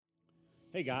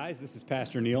Hey guys, this is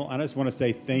Pastor Neil. I just want to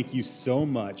say thank you so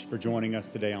much for joining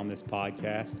us today on this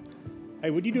podcast. Hey,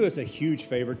 would you do us a huge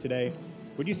favor today?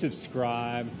 Would you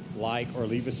subscribe, like, or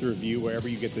leave us a review wherever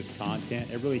you get this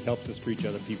content? It really helps us reach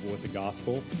other people with the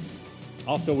gospel.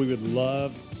 Also, we would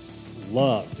love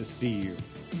to see you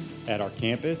at our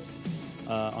campus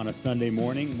on a Sunday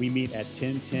morning. We meet at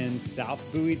 1010 South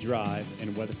Bowie Drive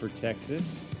in Weatherford,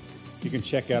 Texas. You can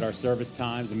check out our service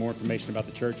times and more information about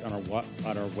the church on our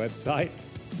website,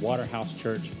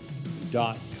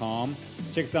 waterhousechurch.com.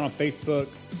 Check us out on Facebook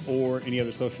or any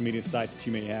other social media sites that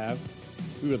you may have.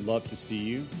 We would love to see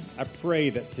you. I pray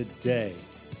that today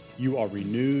you are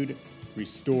renewed,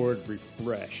 restored,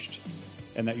 refreshed,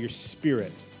 and that your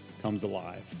spirit comes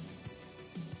alive.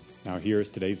 Now here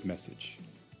is today's message.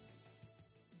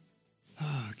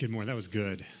 Good morning. That was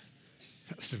good.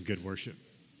 That was some good worship.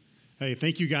 Hey,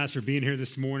 thank you guys for being here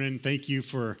this morning. Thank you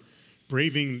for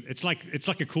braving. It's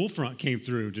like a cool front came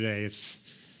through today. It's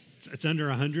under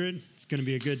 100. It's going to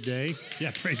be a good day. Yeah,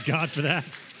 praise God for that.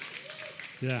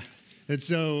 Yeah. And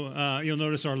so you'll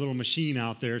notice our little machine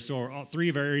out there. So all three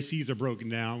of our ACs are broken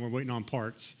down. We're waiting on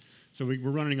parts. So we're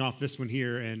running off this one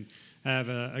here, and I have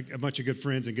a bunch of good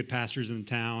friends and good pastors in the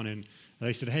town. And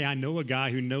they said, hey, I know a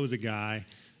guy who knows a guy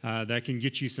that can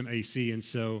get you some AC. And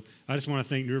so I just want to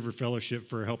thank New River Fellowship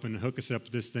for helping hook us up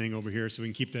with this thing over here so we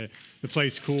can keep the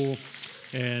place cool.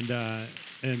 And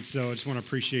so I just want to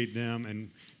appreciate them.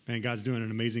 And man, God's doing an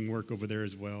amazing work over there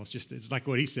as well. It's like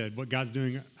what he said, what God's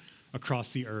doing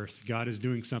across the earth. God is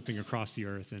doing something across the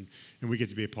earth, and we get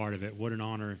to be a part of it. What an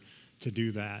honor to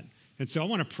do that. And so I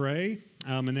want to pray,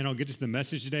 and then I'll get to the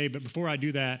message today. But before I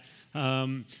do that,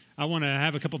 I want to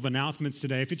have a couple of announcements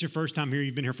today. If it's your first time here,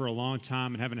 you've been here for a long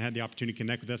time and haven't had the opportunity to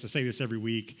connect with us, I say this every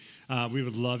week. We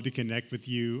would love to connect with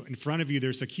you. In front of you,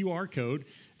 there's a QR code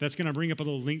that's going to bring up a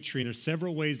little link tree. And there's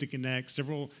several ways to connect,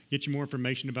 get you more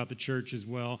information about the church as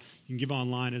well. You can give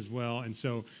online as well. And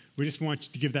so we just want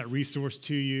to give that resource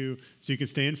to you so you can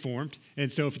stay informed.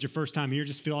 And so if it's your first time here,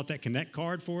 just fill out that Connect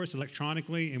card for us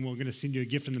electronically, and we're going to send you a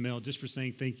gift in the mail just for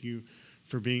saying thank you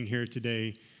for being here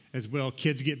today as well.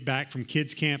 Kids get back from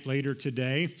kids camp later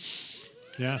today.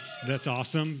 Yes, that's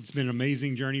awesome. It's been an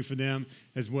amazing journey for them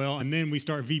as well. And then we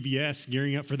start VBS,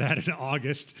 gearing up for that in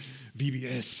August.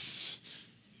 VBS.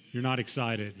 You're not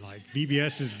excited. Like,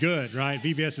 VBS is good, right?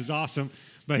 VBS is awesome.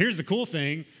 But here's the cool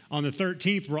thing. On the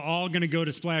 13th, we're all going to go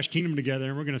to Splash Kingdom together,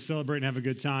 and we're going to celebrate and have a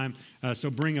good time. So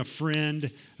bring a friend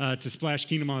to Splash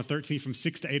Kingdom on the 13th from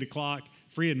 6 to 8 o'clock.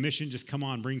 Free admission. Just come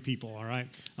on, bring people, all right?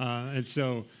 And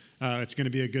so it's going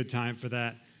to be a good time for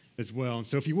that as well. And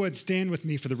so if you would, stand with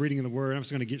me for the reading of the word. I'm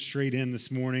just going to get straight in this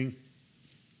morning.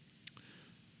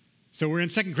 So we're in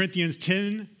 2 Corinthians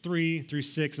 10, 3 through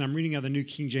 6, and I'm reading out of the New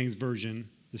King James Version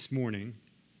this morning.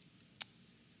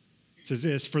 It says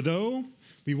this: For though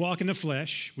we walk in the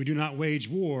flesh, we do not wage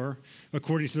war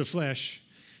according to the flesh.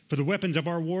 For the weapons of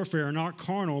our warfare are not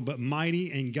carnal, but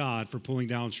mighty in God for pulling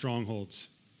down strongholds,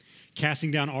 casting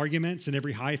down arguments and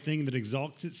every high thing that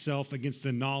exalts itself against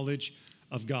the knowledge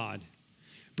of God,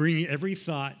 bringing every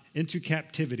thought into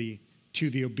captivity to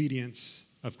the obedience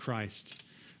of Christ.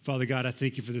 Father God, I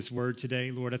thank you for this word today.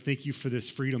 Lord, I thank you for this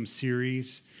Freedom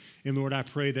series. And Lord, I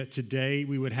pray that today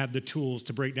we would have the tools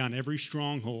to break down every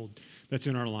stronghold that's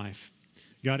in our life.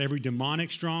 God, every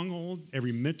demonic stronghold,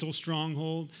 every mental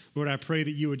stronghold, Lord, I pray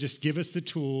that you would just give us the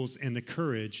tools and the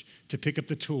courage to pick up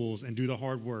the tools and do the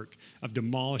hard work of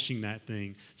demolishing that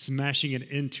thing, smashing it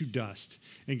into dust.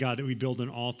 And God, that we build an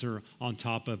altar on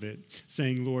top of it,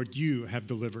 saying, Lord, you have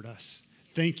delivered us.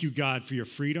 Thank you, God, for your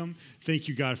freedom. Thank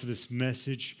you, God, for this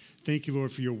message. Thank you,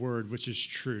 Lord, for your word, which is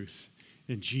truth.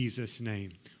 In Jesus'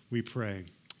 name we pray.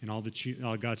 And all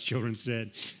God's children said,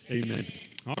 amen.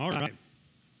 All right.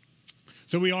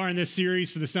 So we are in this series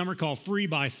for the summer called Free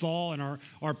by Fall, and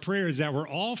our prayer is that we're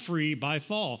all free by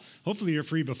fall. Hopefully you're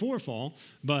free before fall,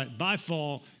 but by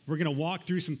fall, we're going to walk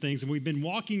through some things, and we've been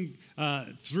walking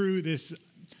through this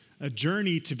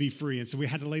journey to be free, and so we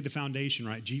had to lay the foundation,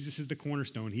 right? Jesus is the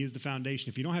cornerstone. He is the foundation.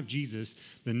 If you don't have Jesus,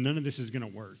 then none of this is going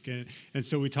to work, and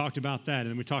so we talked about that, and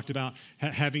then we talked about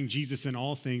having Jesus in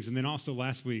all things, and then also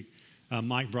last week,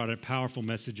 Mike brought a powerful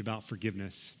message about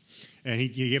forgiveness. And he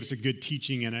gave us a good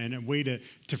teaching and a way to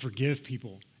forgive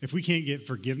people. If we can't get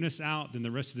forgiveness out, then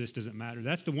the rest of this doesn't matter.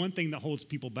 That's the one thing that holds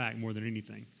people back more than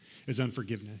anything, is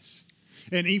unforgiveness.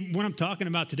 And even when I'm talking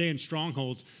about today in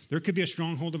strongholds, there could be a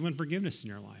stronghold of unforgiveness in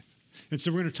your life. And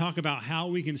so we're going to talk about how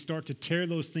we can start to tear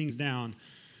those things down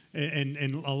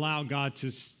and allow God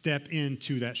to step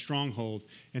into that stronghold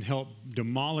and help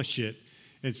demolish it,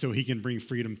 and so he can bring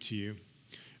freedom to you.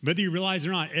 Whether you realize it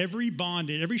or not, every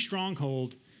bondage, every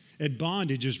stronghold, and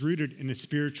bondage is rooted in a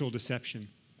spiritual deception.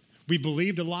 We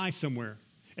believed a lie somewhere,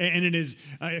 and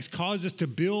it's caused us to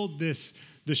build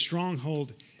the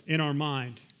stronghold in our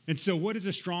mind. And so what is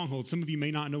a stronghold? Some of you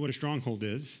may not know what a stronghold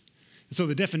is. And so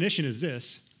the definition is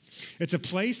this. It's a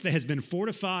place that has been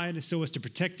fortified so as to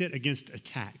protect it against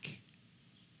attack.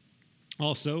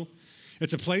 Also,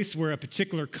 it's a place where a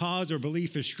particular cause or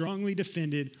belief is strongly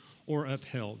defended or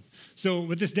upheld. So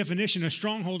with this definition, a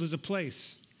stronghold is a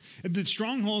place. The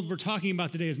stronghold we're talking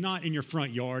about today is not in your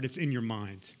front yard, it's in your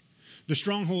mind. The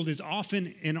stronghold is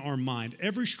often in our mind.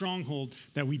 Every stronghold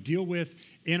that we deal with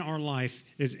in our life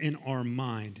is in our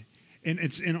mind, and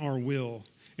it's in our will.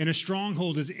 And a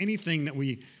stronghold is anything that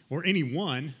or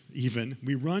anyone even,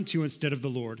 we run to instead of the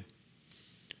Lord.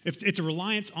 It's a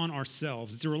reliance on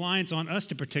ourselves. It's a reliance on us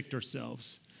to protect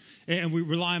ourselves. And we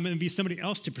rely on maybe somebody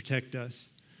else to protect us.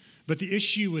 But the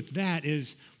issue with that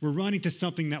is we're running to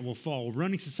something that will fall. We're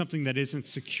running to something that isn't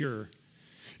secure.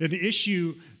 And the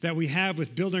issue that we have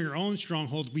with building our own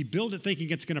strongholds, we build it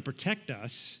thinking it's going to protect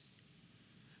us,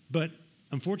 but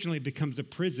unfortunately it becomes a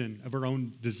prison of our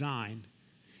own design.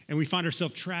 And we find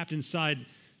ourselves trapped inside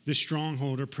this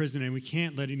stronghold or prison, and we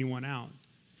can't let anyone out.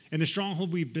 And the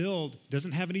stronghold we build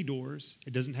doesn't have any doors.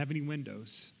 It doesn't have any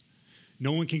windows.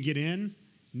 No one can get in.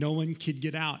 No one can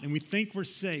get out. And we think we're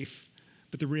safe,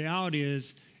 but the reality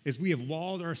is we have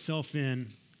walled ourselves in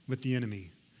with the enemy.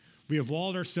 We have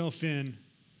walled ourselves in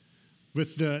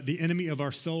with the enemy of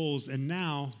our souls, and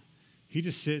now he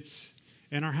just sits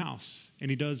in our house, and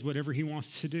he does whatever he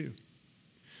wants to do.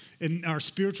 And our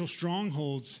spiritual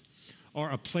strongholds are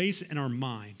a place in our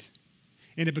mind,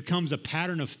 and it becomes a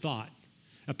pattern of thought,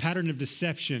 a pattern of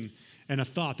deception, and a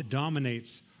thought that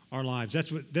dominates our lives. That's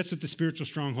what the spiritual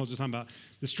strongholds are talking about.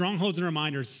 The strongholds in our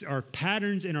mind are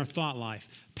patterns in our thought life,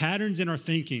 patterns in our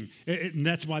thinking. And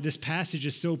that's why this passage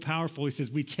is so powerful. He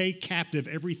says, we take captive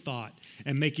every thought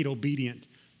and make it obedient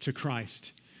to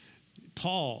Christ.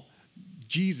 Paul,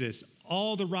 Jesus,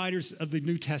 all the writers of the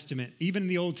New Testament, even in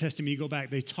the Old Testament, you go back,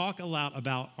 they talk a lot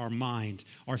about our mind,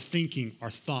 our thinking,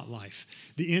 our thought life.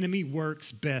 The enemy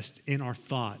works best in our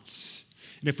thoughts.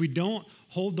 And if we don't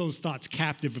hold those thoughts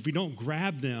captive, if we don't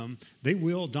grab them, they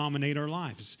will dominate our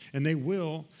lives. And they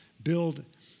will build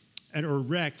and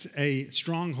erect a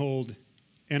stronghold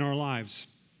in our lives.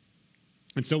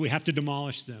 And so we have to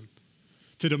demolish them.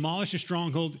 To demolish a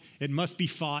stronghold, it must be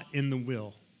fought in the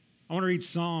will. I want to read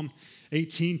Psalm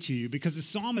 18 to you because the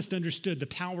psalmist understood the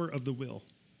power of the will.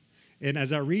 And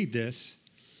as I read this,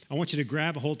 I want you to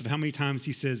grab a hold of how many times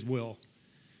he says will.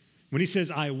 When he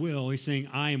says, I will, he's saying,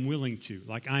 I am willing to.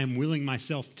 Like, I am willing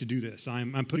myself to do this.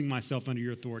 I'm putting myself under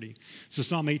your authority. So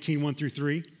Psalm 18, 1 through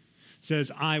 3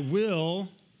 says, I will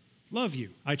love you.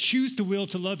 I choose to will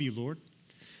to love you, Lord.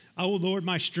 O Lord,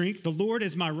 my strength. The Lord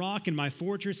is my rock and my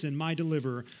fortress and my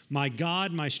deliverer, my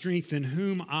God, my strength, in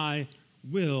whom I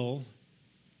will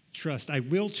trust. I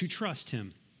will to trust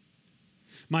him.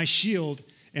 My shield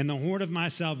and the horn of my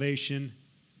salvation,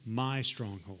 my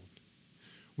stronghold.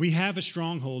 We have a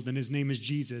stronghold, and his name is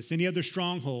Jesus. Any other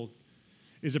stronghold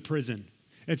is a prison.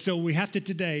 And so we have to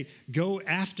today go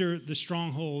after the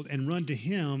stronghold and run to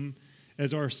him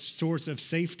as our source of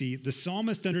safety. The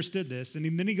psalmist understood this, and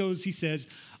then he says,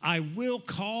 I will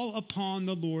call upon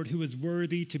the Lord who is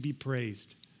worthy to be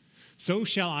praised. So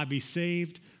shall I be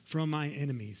saved from my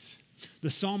enemies. The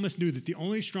psalmist knew that the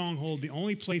only stronghold, the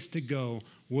only place to go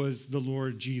was the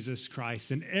Lord Jesus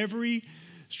Christ. And every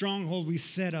stronghold we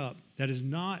set up that is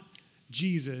not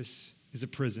Jesus is a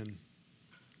prison.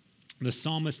 The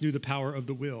psalmist knew the power of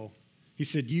the will. He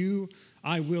said,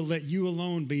 I will let you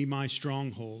alone be my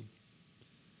stronghold.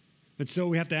 And so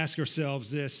we have to ask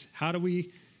ourselves this, how do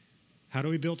we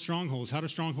build strongholds? How do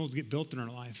strongholds get built in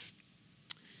our life?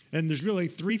 And there's really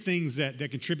three things that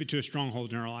contribute to a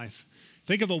stronghold in our life.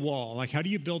 Think of a wall. Like, how do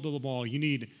you build a wall? You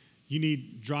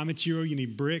need dry material, you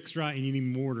need bricks, right? And you need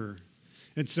mortar.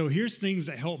 And so here's things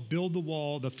that help build the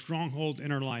wall, the stronghold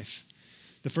in our life.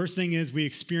 The first thing is we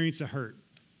experience a hurt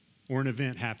or an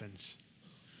event happens.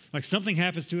 Like something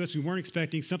happens to us we weren't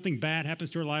expecting, something bad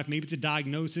happens to our life. Maybe it's a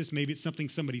diagnosis, maybe it's something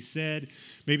somebody said,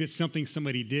 maybe it's something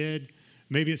somebody did,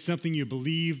 maybe it's something you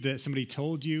believed that somebody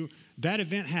told you. That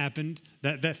event happened,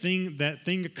 that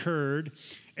thing occurred,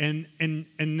 and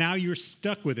now you're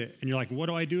stuck with it. And you're like, what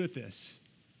do I do with this?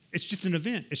 It's just an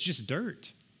event. It's just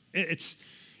dirt. It's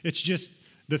just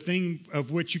the thing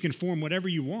of which you can form whatever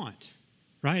you want,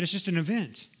 right? It's just an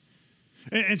event.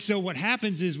 And so what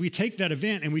happens is we take that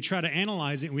event and we try to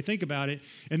analyze it and we think about it,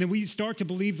 and then we start to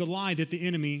believe the lie that the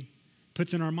enemy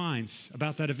puts in our minds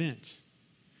about that event.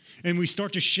 And we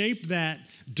start to shape that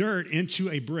dirt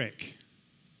into a brick.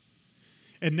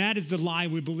 And that is the lie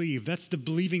we believe. That's the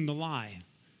believing the lie.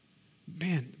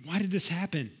 Man, why did this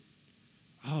happen?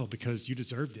 Oh, because you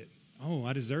deserved it. Oh,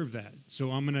 I deserve that.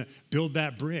 So I'm going to build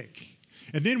that brick.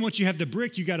 And then once you have the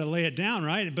brick, you got to lay it down,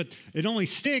 right? But it only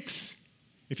sticks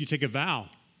if you take a vow.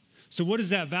 So what does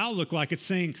that vow look like? It's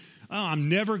saying, oh, I'm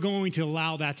never going to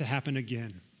allow that to happen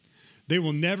again. They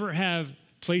will never have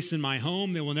place in my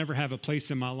home. They will never have a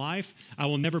place in my life. I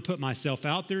will never put myself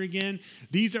out there again.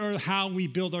 These are how we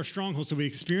build our strongholds. So we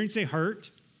experience a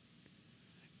hurt,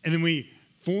 and then we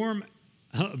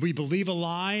believe a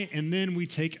lie, and then we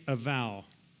take a vow.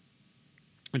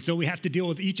 And so we have to deal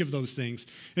with each of those things.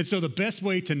 And so the best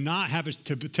way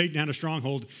to take down a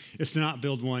stronghold is to not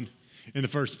build one in the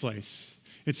first place.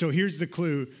 And so here's the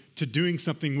clue to doing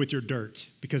something with your dirt,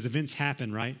 because events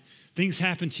happen, right? Things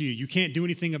happen to you. You can't do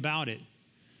anything about it.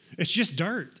 It's just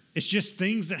dirt. It's just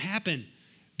things that happen.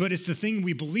 But it's the thing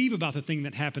we believe about the thing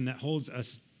that happened that holds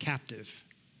us captive.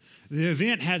 The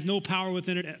event has no power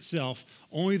within it itself.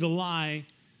 Only the lie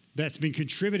that's been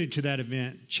contributed to that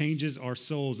event changes our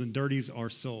souls and dirties our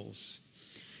souls.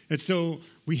 And so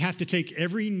we have to take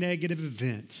every negative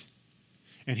event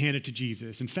and hand it to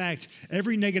Jesus. In fact,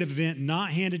 every negative event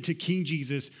not handed to King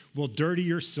Jesus will dirty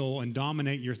your soul and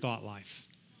dominate your thought life.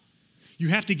 You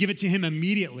have to give it to him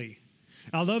immediately.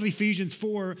 I love Ephesians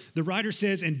 4. The writer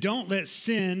says, and don't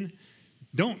sin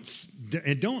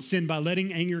by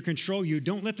letting anger control you.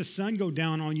 Don't let the sun go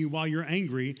down on you while you're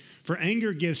angry, for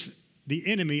anger gives the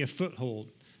enemy a foothold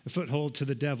to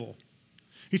the devil.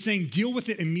 He's saying, deal with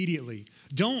it immediately.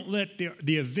 Don't let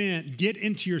the event get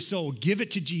into your soul. Give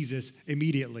it to Jesus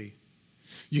immediately.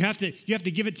 You have to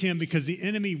give it to him because the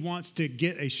enemy wants to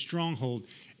get a stronghold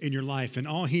in your life, and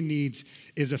all he needs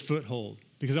is a foothold.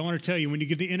 Because I want to tell you, when you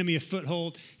give the enemy a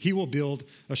foothold, he will build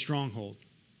a stronghold.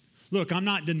 Look, I'm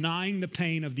not denying the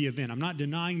pain of the event. I'm not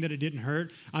denying that it didn't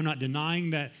hurt. I'm not denying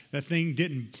that that thing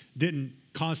didn't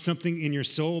cause something in your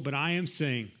soul, but I am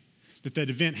saying that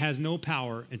event has no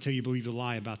power until you believe the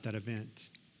lie about that event.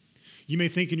 You may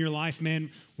think in your life, man,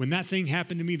 when that thing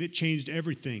happened to me, that changed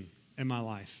everything in my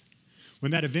life.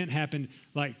 When that event happened,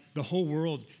 like the whole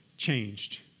world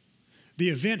changed. The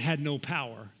event had no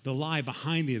power. The lie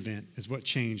behind the event is what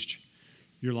changed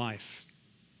your life.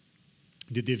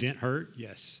 Did the event hurt?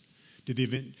 Yes. Did the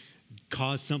event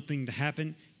cause something to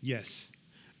happen? Yes.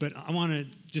 But I want to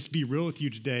just be real with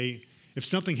you today. If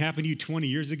something happened to you 20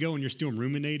 years ago and you're still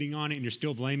ruminating on it and you're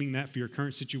still blaming that for your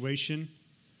current situation,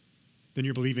 then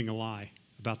you're believing a lie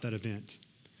about that event.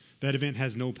 That event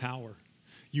has no power.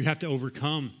 You have to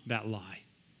overcome that lie.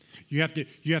 You have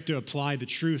to apply the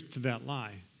truth to that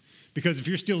lie. Because if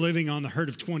you're still living on the hurt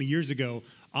of 20 years ago,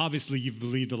 obviously you've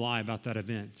believed a lie about that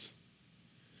event.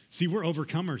 See, we're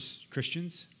overcomers,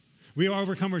 Christians. We are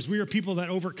overcomers. We are people that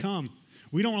overcome.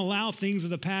 We don't allow things of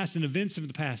the past and events of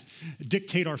the past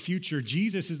dictate our future.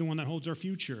 Jesus is the one that holds our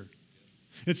future.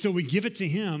 And so we give it to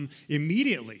him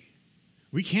immediately.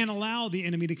 We can't allow the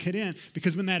enemy to cut in,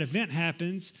 because when that event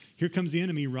happens, here comes the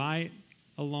enemy right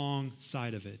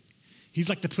alongside of it. He's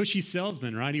like the pushy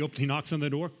salesman, right? He knocks on the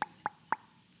door.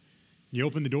 You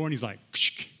open the door and he's like,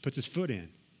 puts his foot in.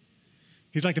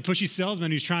 He's like the pushy salesman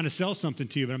who's trying to sell something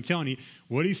to you, but I'm telling you,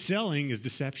 what he's selling is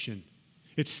deception.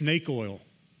 It's snake oil,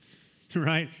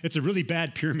 right? It's a really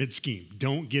bad pyramid scheme.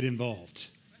 Don't get involved,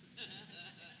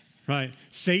 right?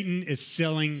 Satan is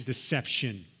selling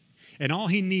deception, and all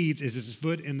he needs is his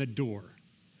foot in the door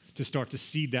to start to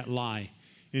seed that lie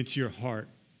into your heart.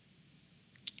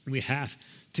 We have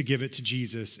to give it to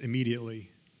Jesus immediately,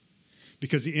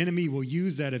 because the enemy will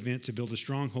use that event to build a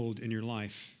stronghold in your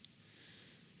life.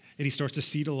 And he starts to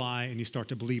seed a lie, and you start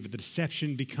to believe it. The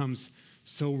deception becomes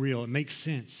so real. It makes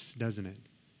sense, doesn't it?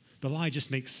 The lie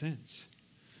just makes sense.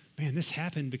 Man, this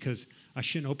happened because I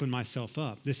shouldn't open myself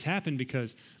up. This happened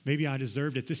because maybe I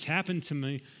deserved it. This happened to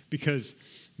me because,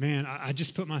 man, I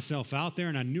just put myself out there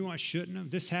and I knew I shouldn't have.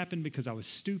 This happened because I was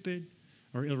stupid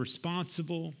or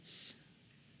irresponsible.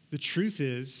 The truth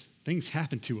is, things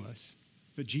happen to us,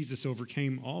 but Jesus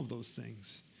overcame all of those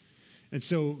things. And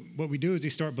so what we do is we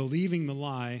start believing the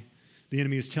lie the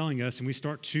enemy is telling us, and we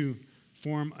start to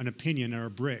form an opinion or a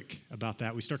brick about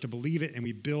that. We start to believe it, and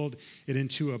we build it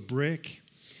into a brick,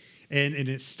 and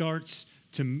it starts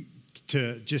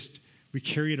to just, we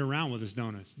carry it around with us,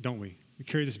 don't we? We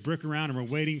carry this brick around, and we're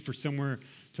waiting for somewhere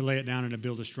to lay it down and to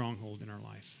build a stronghold in our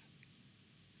life.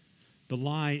 The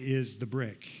lie is the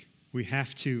brick. We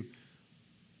have to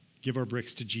give our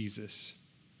bricks to Jesus.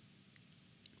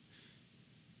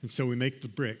 And so we make the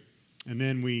brick, and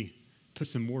then we put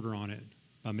some mortar on it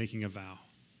by making a vow.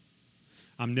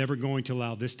 I'm never going to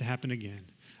allow this to happen again.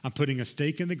 I'm putting a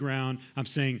stake in the ground. I'm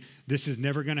saying, this is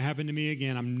never going to happen to me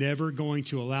again. I'm never going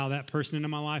to allow that person into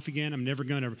my life again. I'm never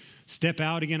going to step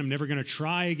out again. I'm never going to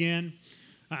try again.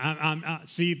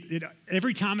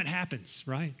 Every time it happens,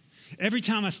 right? Every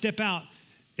time I step out,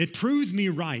 it proves me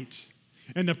right.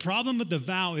 And the problem with the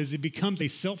vow is it becomes a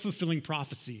self-fulfilling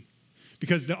prophecy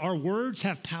because our words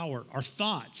have power. Our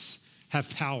thoughts have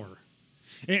power.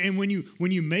 And when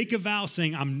you make a vow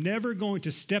saying, I'm never going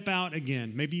to step out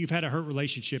again, maybe you've had a hurt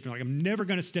relationship, and you're like, I'm never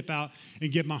going to step out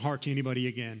and give my heart to anybody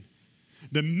again.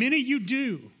 The minute you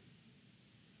do,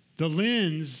 the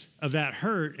lens of that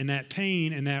hurt and that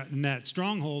pain and that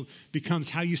stronghold becomes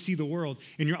how you see the world.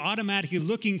 And you're automatically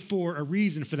looking for a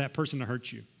reason for that person to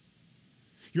hurt you.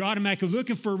 You're automatically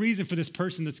looking for a reason for this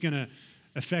person that's going to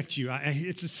affect you.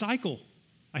 It's a cycle.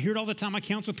 I hear it all the time. I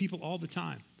counsel people all the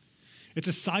time. It's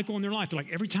a cycle in their life. They're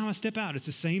like, every time I step out, it's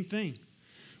the same thing.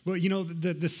 Well, you know,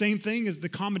 the same thing is the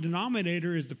common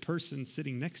denominator is the person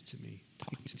sitting next to me,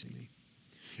 talking to me.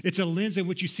 It's a lens in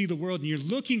which you see the world, and you're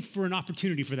looking for an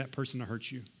opportunity for that person to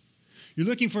hurt you. You're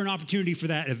looking for an opportunity for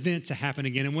that event to happen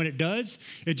again. And when it does,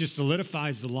 it just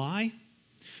solidifies the lie.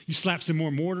 You slap some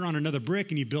more mortar on another brick,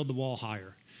 and you build the wall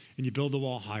higher. And you build the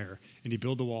wall higher, and you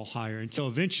build the wall higher, until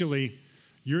eventually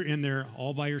you're in there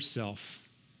all by yourself.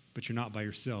 But you're not by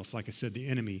yourself. Like I said, the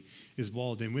enemy is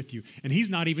walled in with you. And he's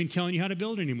not even telling you how to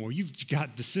build anymore. You've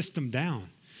got the system down.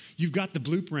 You've got the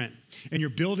blueprint. And you're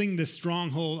building this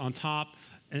stronghold on top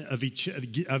of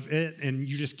it, and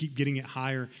you just keep getting it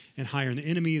higher and higher. And the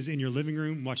enemy is in your living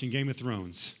room watching Game of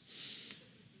Thrones.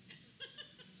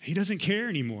 He doesn't care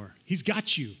anymore. He's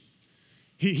got you.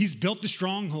 He's built the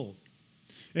stronghold.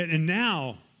 And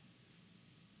now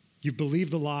you've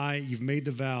believed the lie. You've made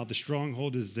the vow. The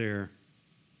stronghold is there.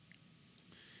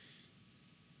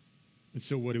 And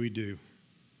so what do?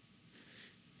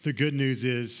 The good news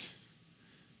is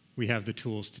we have the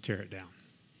tools to tear it down.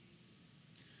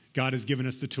 God has given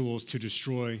us the tools to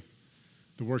destroy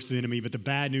the works of the enemy, but the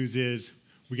bad news is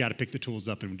we got to pick the tools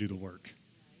up and do the work.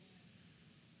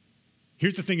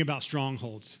 Here's the thing about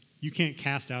strongholds. You can't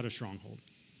cast out a stronghold.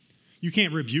 You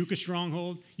can't rebuke a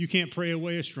stronghold. You can't pray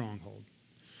away a stronghold.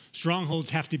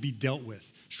 Strongholds have to be dealt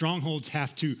with. Strongholds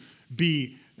have to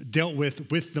be dealt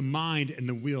with the mind and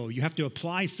the will. You have to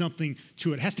apply something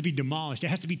to it. It has to be demolished. It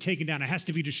has to be taken down. It has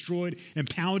to be destroyed and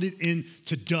pounded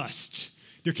into dust.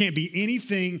 There can't be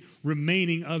anything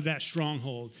remaining of that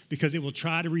stronghold because it will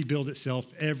try to rebuild itself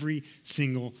every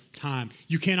single time.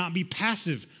 You cannot be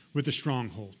passive with a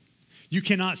stronghold. You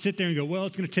cannot sit there and go, well,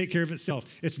 it's going to take care of itself.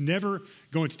 It's never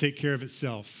going to take care of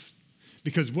itself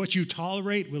because what you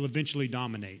tolerate will eventually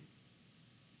dominate.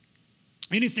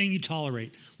 Anything you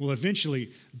tolerate will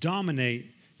eventually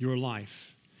dominate your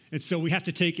life. And so we have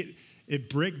to take it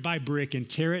brick by brick and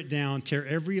tear it down, tear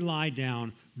every lie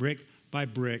down, brick by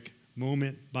brick,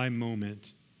 moment by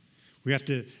moment. We have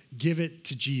to give it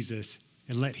to Jesus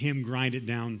and let him grind it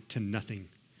down to nothing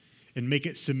and make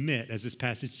it submit, as this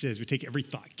passage says. We take every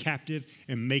thought captive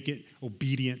and make it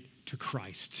obedient to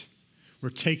Christ. We're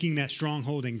taking that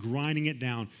stronghold and grinding it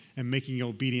down and making it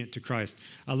obedient to Christ.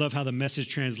 I love how the Message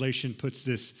translation puts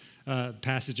this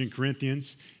passage in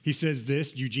Corinthians. He says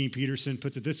this, Eugene Peterson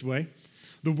puts it this way: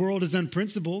 the world is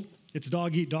unprincipled. It's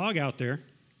dog eat dog out there.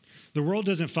 The world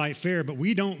doesn't fight fair, but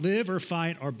we don't live or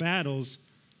fight our battles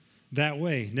that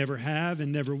way. Never have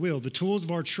and never will. The tools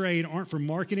of our trade aren't for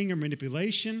marketing or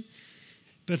manipulation,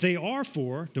 but they are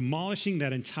for demolishing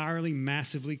that entirely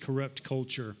massively corrupt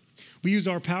culture. We use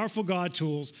our powerful God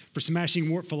tools for smashing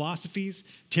warped philosophies,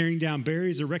 tearing down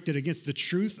barriers erected against the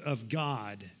truth of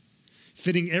God,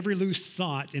 fitting every loose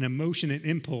thought and emotion and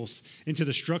impulse into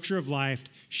the structure of life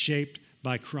shaped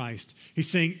by Christ. He's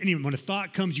saying, when a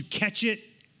thought comes, you catch it,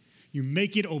 you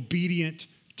make it obedient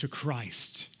to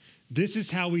Christ. This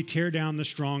is how we tear down the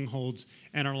strongholds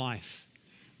in our life.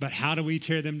 But how do we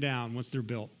tear them down once they're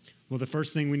built? Well, the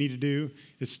first thing we need to do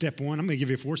is step one. I'm going to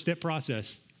give you a 4-step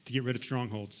process to get rid of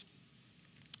strongholds.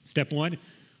 Step one,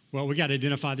 well, we got to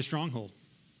identify the stronghold.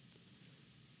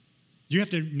 You have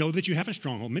to know that you have a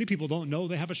stronghold. Many people don't know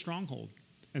they have a stronghold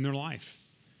in their life.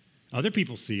 Other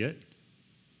people see it,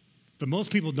 but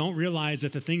most people don't realize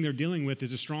that the thing they're dealing with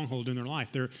is a stronghold in their life.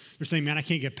 They're saying, man, I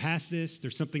can't get past this.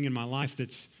 There's something in my life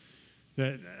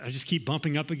that I just keep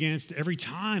bumping up against. Every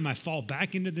time I fall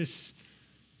back into this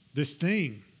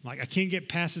thing. Like, I can't get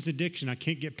past this addiction. I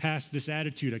can't get past this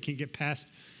attitude. I can't get past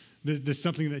this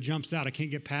something that jumps out. I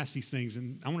can't get past these things.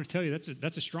 And I want to tell you,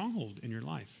 that's a stronghold in your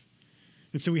life.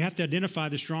 And so we have to identify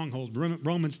the stronghold.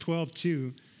 Romans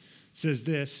 12:2 says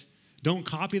this: don't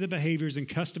copy the behaviors and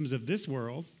customs of this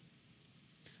world,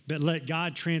 but let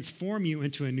God transform you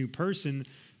into a new person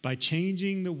by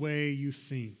changing the way you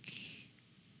think.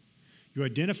 You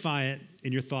identify it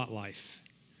in your thought life.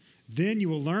 Then you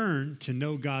will learn to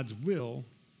know God's will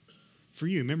for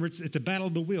you. Remember, it's a battle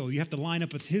of the will. You have to line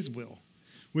up with his will,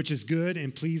 which is good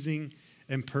and pleasing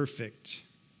and perfect.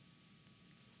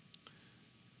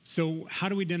 So how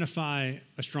do we identify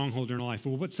a stronghold in our life?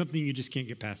 Well, what's something you just can't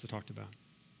get past to talk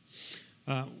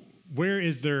about? Where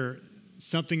is there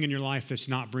something in your life that's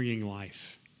not bringing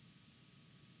life?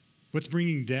 What's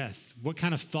bringing death? What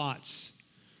kind of thoughts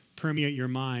permeate your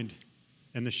mind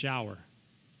in the shower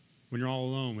when you're all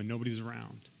alone, when nobody's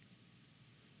around?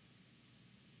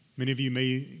 Many of you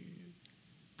may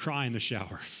cry in the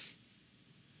shower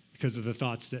because of the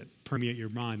thoughts that permeate your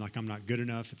mind, like I'm not good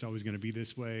enough, it's always going to be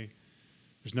this way.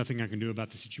 There's nothing I can do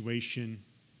about the situation.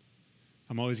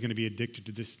 I'm always going to be addicted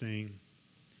to this thing.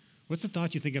 What's the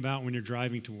thought you think about when you're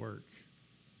driving to work?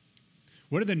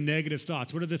 What are the negative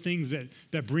thoughts? What are the things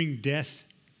that bring death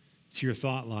to your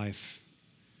thought life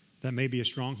that may be a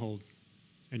stronghold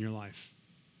in your life?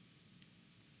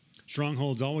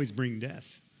 Strongholds always bring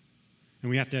death, and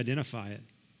we have to identify it.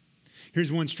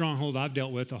 Here's one stronghold I've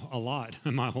dealt with a lot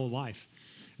in my whole life,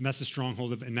 and that's the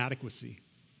stronghold of inadequacy.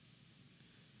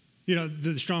 You know,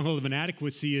 the stronghold of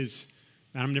inadequacy is,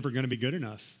 I'm never going to be good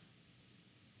enough.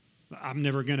 I'm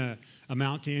never going to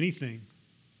amount to anything.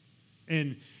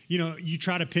 And, you know, you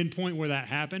try to pinpoint where that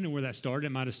happened and where that started. It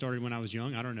might have started when I was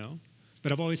young. I don't know.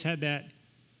 But I've always had that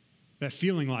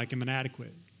feeling like I'm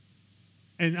inadequate.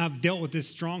 And I've dealt with this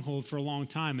stronghold for a long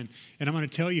time. And I'm going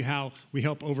to tell you how we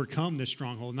help overcome this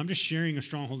stronghold. And I'm just sharing a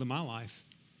stronghold in my life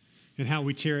and how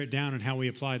we tear it down and how we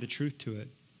apply the truth to it.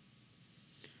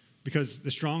 Because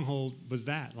the stronghold was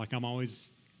that. Like I'm always,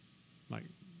 like,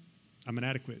 I'm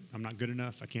inadequate. I'm not good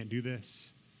enough. I can't do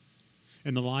this.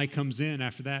 And the lie comes in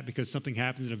after that because something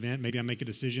happens at an event. Maybe I make a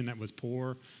decision that was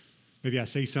poor. Maybe I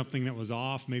say something that was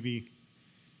off. Maybe,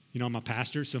 you know, I'm a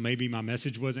pastor, so maybe my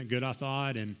message wasn't good, I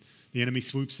thought. And the enemy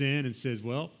swoops in and says,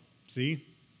 well, see,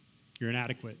 you're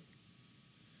inadequate.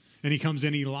 And he comes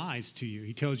in, he lies to you.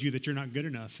 He tells you that you're not good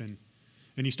enough. And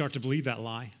you start to believe that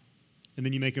lie. And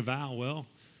then you make a vow, well,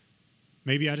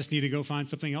 maybe I just need to go find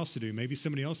something else to do. Maybe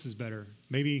somebody else is better.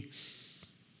 Maybe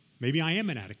I am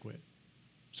inadequate.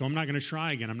 So I'm not going to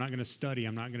try again. I'm not going to study.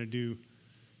 I'm not going to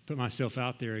put myself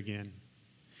out there again.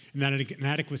 And that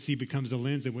inadequacy becomes the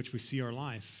lens in which we see our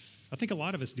life. I think a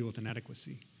lot of us deal with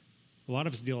inadequacy. A lot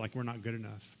of us deal like we're not good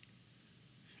enough.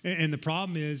 And the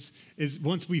problem is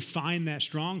once we find that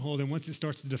stronghold and once it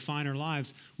starts to define our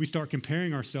lives, we start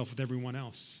comparing ourselves with everyone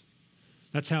else.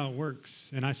 That's how it works.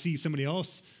 And I see somebody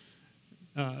else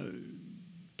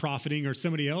profiting or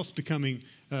somebody else becoming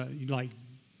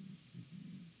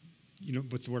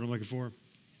what's the word I'm looking for?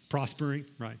 Prospering,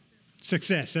 right?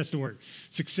 Success, that's the word.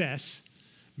 Success,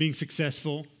 being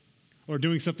successful or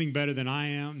doing something better than I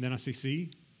am. Then I say,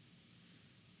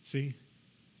 see,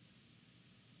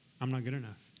 I'm not good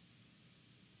enough.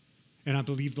 And I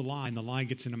believe the lie, and the lie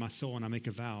gets into my soul, and I make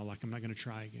a vow like I'm not going to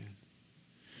try again.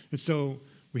 And so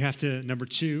we have to, number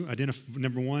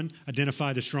one,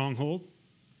 identify the stronghold.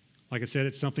 Like I said,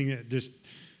 it's something that just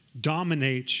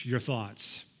dominates your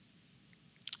thoughts.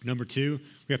 Number two,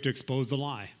 we have to expose the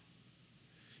lie.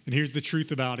 And here's the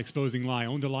truth about exposing lie.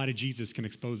 Only the light of Jesus can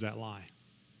expose that lie.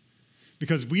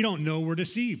 Because we don't know we're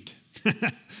deceived.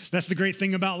 That's the great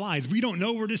thing about lies. We don't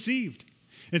know we're deceived.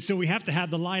 And so we have to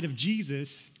have the light of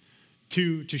Jesus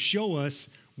to show us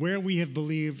where we have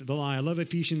believed the lie. I love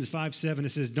Ephesians 5:7.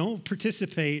 It says, don't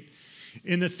participate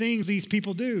in the things these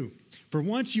people do. For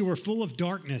once you were full of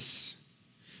darkness,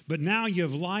 but now you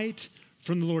have light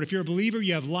from the Lord. If you're a believer,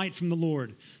 you have light from the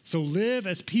Lord. So live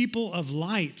as people of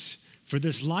light, for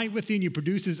this light within you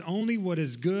produces only what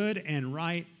is good and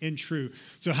right and true.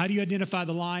 So how do you identify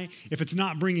the lie? If it's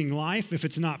not bringing life, if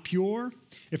it's not pure,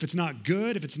 if it's not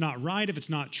good, if it's not right, if it's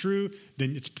not true,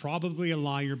 then it's probably a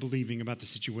lie you're believing about the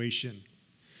situation.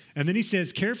 And then he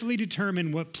says, carefully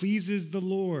determine what pleases the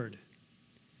Lord.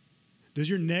 Does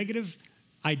your negative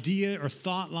idea or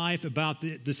thought life about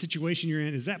the situation you're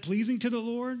in, is that pleasing to the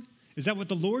Lord? Is that what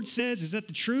the Lord says? Is that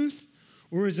the truth?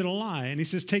 Or is it a lie? And he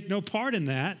says, take no part in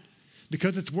that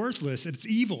because it's worthless, it's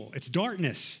evil, it's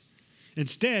darkness.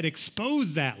 Instead,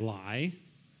 expose that lie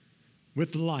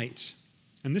with the light.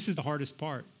 And this is the hardest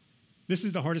part. This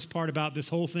is the hardest part about this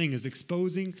whole thing is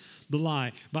exposing the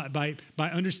lie. By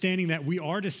understanding that we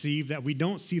are deceived, that we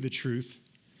don't see the truth.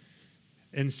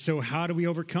 And so how do we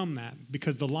overcome that?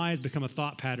 Because the lie has become a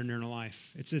thought pattern in our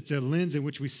life. It's a lens in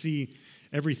which we see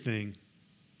everything.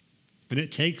 And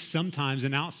it takes sometimes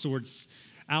an outside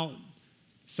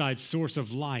source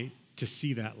of light to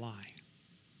see that lie.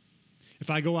 If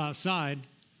I go outside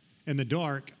in the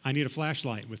dark, I need a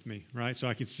flashlight with me, right? So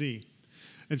I can see.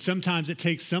 And sometimes it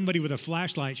takes somebody with a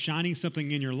flashlight shining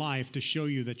something in your life to show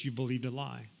you that you believed a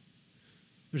lie.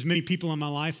 There's many people in my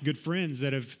life, good friends,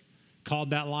 that have called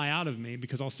that lie out of me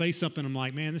because I'll say something, I'm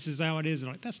like, man, this is how it is. And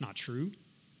I'm like, that's not true.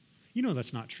 You know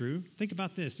that's not true. Think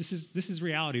about this. This is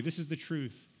reality. This is the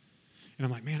truth. And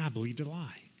I'm like, man, I believed a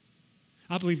lie.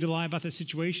 I believed a lie about the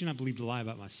situation. I believed a lie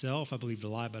about myself. I believed a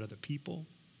lie about other people.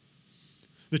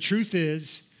 The truth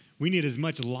is, we need as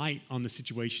much light on the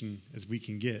situation as we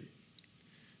can get.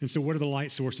 And so what are the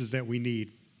light sources that we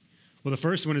need? Well, the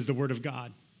first one is the Word of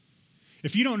God.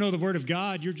 If you don't know the Word of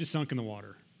God, you're just sunk in the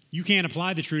water. You can't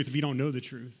apply the truth if you don't know the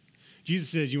truth. Jesus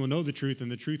says you will know the truth,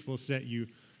 and the truth will set you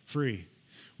free.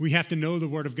 We have to know the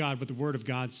Word of God, what the Word of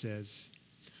God says.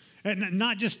 And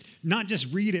not just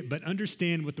read it, but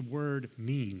understand what the Word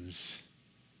means.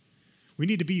 We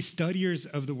need to be studiers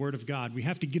of the Word of God. We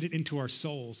have to get it into our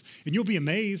souls. And you'll be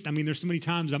amazed. I mean, there's so many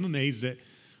times I'm amazed at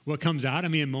what comes out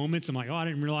of me in moments. I'm like, oh, I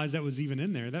didn't realize that was even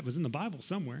in there. That was in the Bible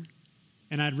somewhere.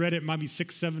 And I'd read it maybe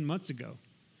 6-7 months ago.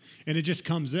 And it just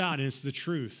comes out, and it's the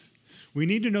truth. We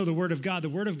need to know the Word of God. The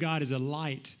Word of God is a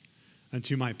light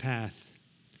unto my path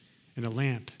and a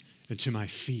lamp unto my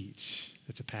feet.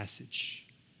 That's a passage.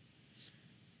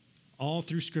 All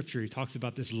through Scripture, he talks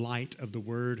about this light of the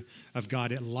Word of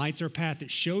God. It lights our path.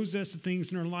 It shows us the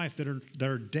things in our life that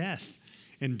are death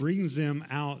and brings them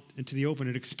out into the open.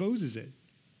 It exposes it.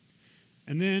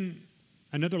 And then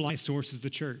another light source is the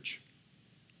church.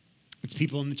 It's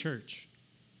people in the church.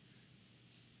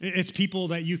 It's people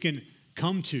that you can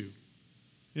come to.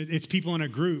 It's people in a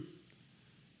group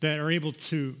that are able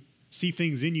to see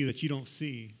things in you that you don't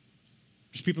see.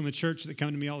 There's people in the church that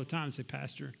come to me all the time and say,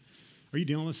 Pastor, are you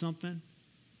dealing with something?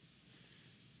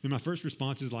 And my first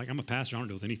response is like, I'm a pastor, I don't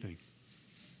deal with anything.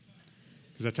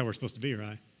 Because that's how we're supposed to be,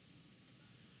 right?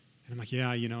 And I'm like,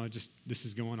 yeah, this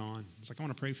is going on. It's like, I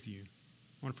want to pray for you.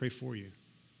 I want to pray for you.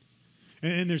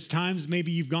 And there's times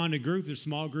maybe you've gone to a group, a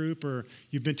small group, or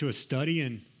you've been to a study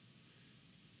and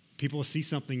people will see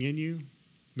something in you.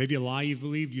 Maybe a lie you've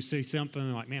believed. You say something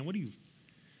and they're like, man,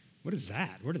 what is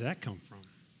that? Where did that come from?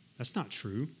 That's not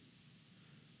true.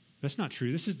 That's not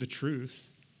true. This is the truth.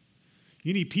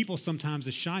 You need people sometimes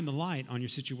to shine the light on your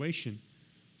situation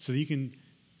so that you can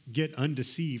get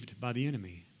undeceived by the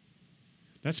enemy.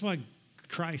 That's why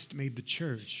Christ made the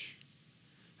church.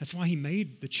 That's why he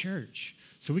made the church,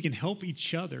 so we can help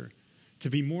each other to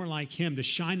be more like him, to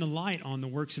shine the light on the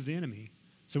works of the enemy,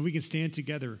 so we can stand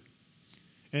together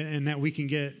and that we can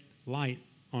get light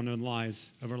on the lies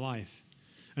of our life.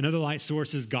 Another light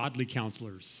source is godly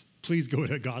counselors. Please go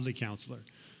to a godly counselor.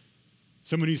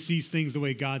 Someone who sees things the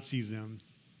way God sees them.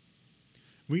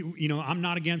 I'm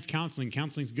not against counseling.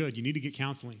 Counseling's good. You need to get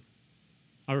counseling.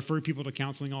 I refer people to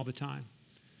counseling all the time.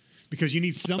 Because you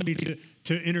need somebody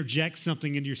to interject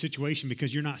something into your situation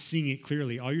because you're not seeing it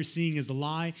clearly. All you're seeing is the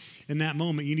lie in that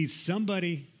moment. You need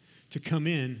somebody to come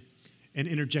in and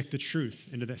interject the truth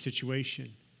into that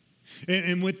situation.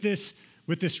 And with this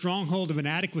stronghold of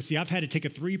inadequacy, I've had to take a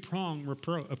three-pronged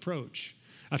approach.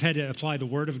 I've had to apply the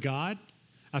Word of God.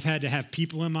 I've had to have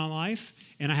people in my life,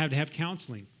 and I have to have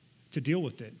counseling to deal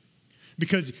with it.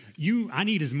 Because I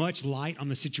need as much light on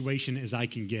the situation as I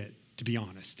can get, to be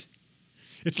honest.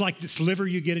 It's like the sliver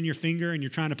you get in your finger and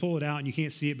you're trying to pull it out and you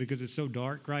can't see it because it's so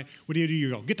dark, right? What do? You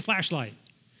go, get the flashlight.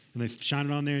 And they shine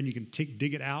it on there and you can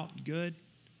dig it out. Good.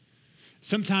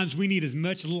 Sometimes we need as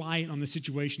much light on the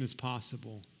situation as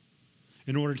possible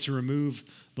in order to remove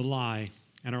the lie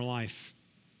in our life.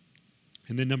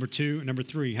 And then number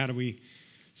three, how do we?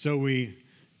 So we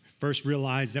first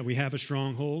realize that we have a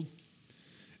stronghold,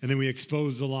 and then we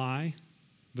expose the lie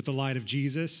with the light of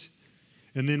Jesus,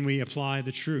 and then we apply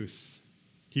the truth.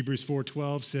 Hebrews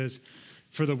 4:12 says,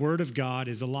 for the word of God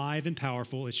is alive and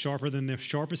powerful. It's sharper than the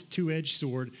sharpest two-edged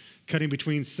sword, cutting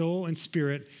between soul and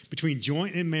spirit, between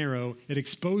joint and marrow. It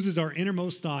exposes our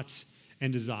innermost thoughts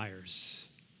and desires.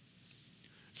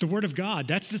 It's the word of God.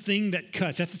 That's the thing that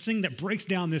cuts. That's the thing that breaks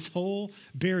down this whole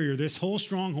barrier, this whole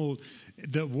stronghold.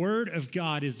 The word of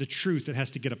God is the truth that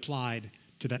has to get applied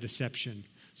to that deception.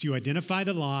 So you identify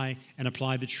the lie and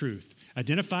apply the truth.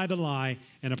 Identify the lie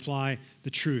and apply the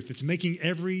truth. It's making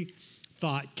every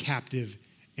thought captive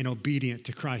and obedient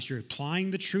to Christ. You're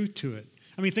applying the truth to it.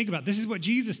 I mean, think about it. This is what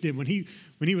Jesus did. When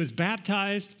he was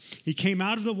baptized, he came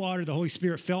out of the water. The Holy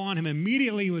Spirit fell on him.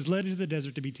 Immediately, he was led into the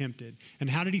desert to be tempted. And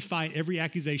how did he fight every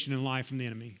accusation and lie from the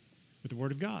enemy? With the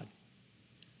word of God.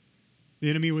 The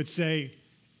enemy would say,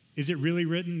 is it really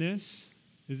written this?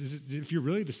 If you're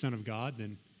really the Son of God,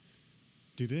 then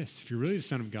do this. If you're really the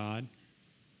Son of God,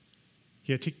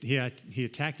 he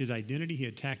attacked his identity. He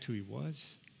attacked who he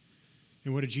was.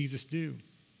 And what did Jesus do?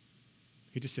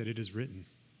 He just said, it is written.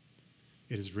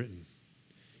 It is written.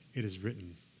 It is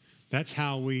written. That's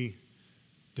how we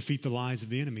defeat the lies of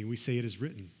the enemy. We say it is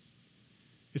written.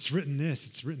 It's written this,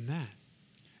 it's written that.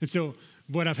 And so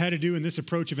what I've had to do in this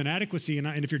approach of inadequacy, and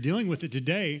if you're dealing with it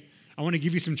today, I want to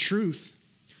give you some truth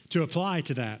to apply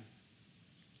to that.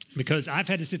 Because I've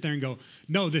had to sit there and go,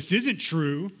 no, this isn't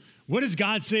true. What does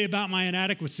God say about my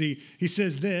inadequacy? He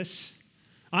says this,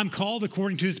 I'm called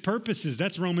according to his purposes.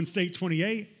 That's Romans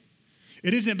 8:28.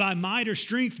 It isn't by might or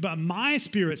strength, but my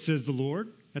spirit, says the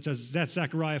Lord. That's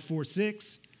Zechariah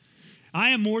 4:6. I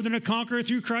am more than a conqueror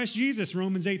through Christ Jesus,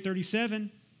 Romans 8:37.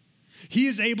 He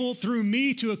is able through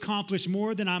me to accomplish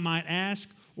more than I might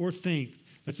ask or think.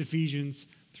 That's Ephesians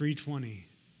 3:20.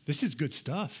 This is good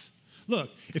stuff. Look,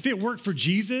 if it worked for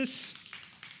Jesus,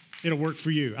 it'll work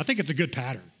for you. I think it's a good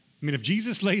pattern. I mean, if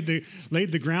Jesus laid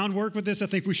the groundwork with this, I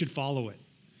think we should follow it.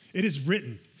 It is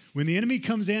written. When the enemy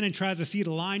comes in and tries to see a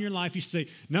lie in your life, you should say,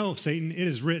 no, Satan, it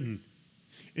is written.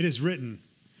 It is written.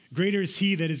 Greater is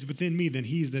he that is within me than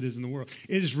he that is in the world.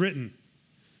 It is written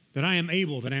that I am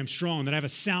able, that I am strong, that I have a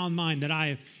sound mind, that I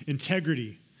have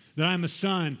integrity, that I am a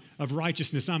son of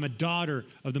righteousness. I'm a daughter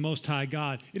of the Most High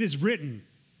God. It is written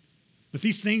that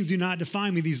these things do not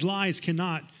define me. These lies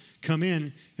cannot come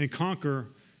in and conquer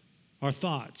our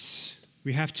thoughts.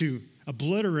 We have to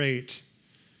obliterate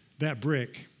that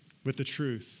brick with the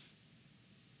truth.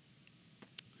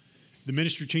 The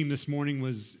ministry team this morning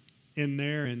was in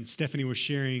there, and Stephanie was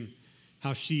sharing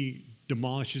how she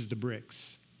demolishes the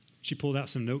bricks. She pulled out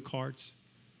some note cards.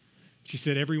 She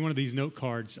said, every one of these note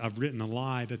cards, I've written a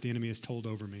lie that the enemy has told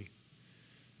over me.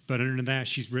 But under that,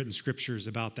 she's written scriptures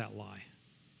about that lie.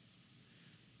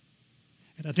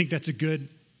 And I think that's a good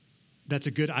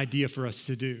idea for us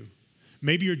to do.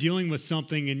 Maybe you're dealing with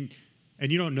something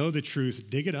and you don't know the truth.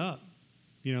 Dig it up.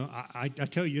 You know, I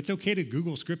tell you, it's okay to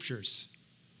Google scriptures,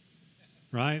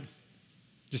 right?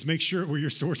 Just make sure where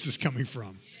your source is coming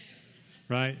from,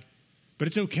 right? But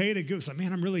it's okay to go. It's like,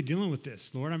 man, I'm really dealing with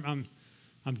this, Lord.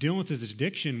 I'm dealing with this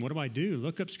addiction. What do I do?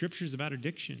 Look up scriptures about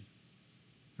addiction.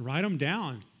 Write them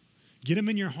down. Get them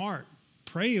in your heart.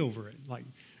 Pray over it. Like,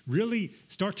 really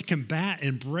start to combat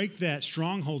and break that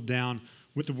stronghold down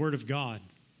with the Word of God.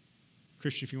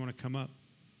 Christian, if you want to come up.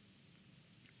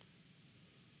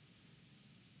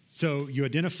 So you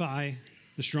identify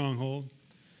the stronghold,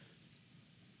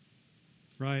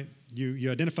 right?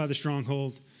 You identify the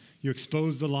stronghold, you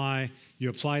expose the lie, you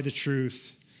apply the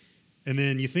truth, and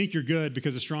then you think you're good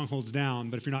because the stronghold's down,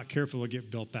 but if you're not careful, it'll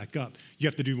get built back up. You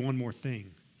have to do one more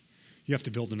thing. You have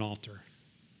to build an altar.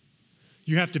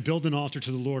 You have to build an altar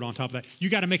to the Lord on top of that. You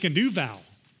got to make a new vow.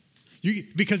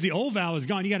 Because the old vow is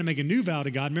gone, you got to make a new vow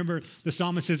to God. Remember, the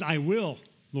psalmist says, I will,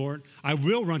 Lord. I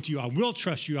will run to you. I will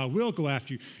trust you. I will go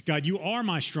after you. God, you are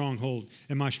my stronghold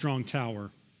and my strong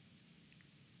tower.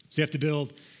 So you have to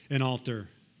build an altar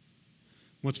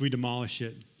once we demolish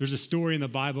it. There's a story in the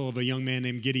Bible of a young man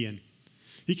named Gideon.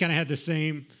 He kind of had the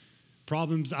same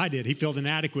problems I did. He felt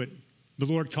inadequate. The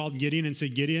Lord called Gideon and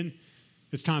said, Gideon,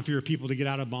 it's time for your people to get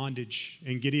out of bondage.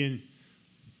 And Gideon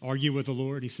argued with the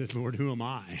Lord. He said, Lord, who am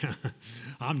I?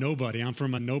 I'm nobody. I'm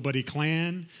from a nobody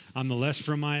clan. I'm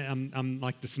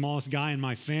like the smallest guy in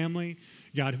my family.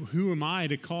 God, who am I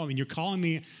to call me? And you're calling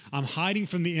me, I'm hiding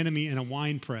from the enemy in a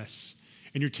wine press.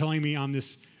 And you're telling me I'm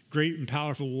this great and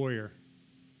powerful warrior.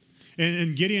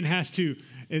 And Gideon has to,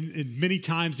 and many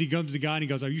times he comes to God and he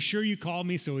goes, are you sure you called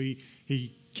me? So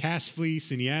he casts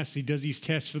fleece and he does these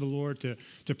tests for the Lord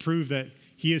to prove that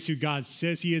he is who God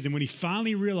says he is. And when he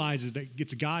finally realizes that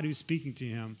it's God who's speaking to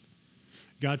him,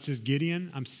 God says,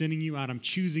 Gideon, I'm sending you out. I'm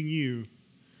choosing you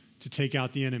to take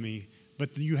out the enemy.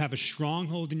 But you have a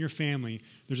stronghold in your family.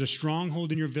 There's a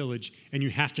stronghold in your village, and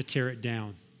you have to tear it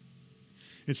down.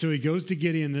 And so he goes to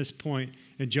Gideon this point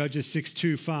in Judges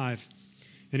 6:2-5.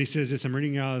 And he says this, I'm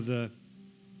reading out of a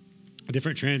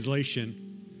different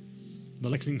translation, the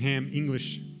Lexingham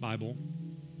English Bible.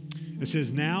 It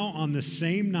says, now on the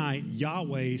same night,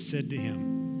 Yahweh said to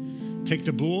him, take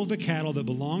the bull of the cattle that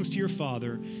belongs to your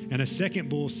father and a second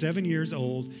bull 7 years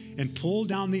old and pull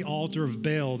down the altar of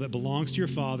Baal that belongs to your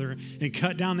father and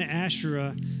cut down the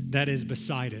Asherah that is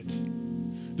beside it.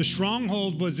 The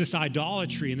stronghold was this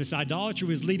idolatry, and this idolatry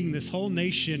was leading this whole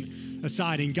nation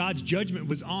aside, and God's judgment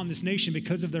was on this nation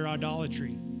because of their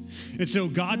idolatry. And so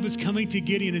God was coming to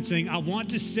Gideon and saying, I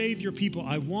want to save your people.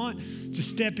 I want to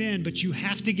step in, but you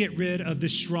have to get rid of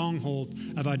this stronghold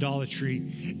of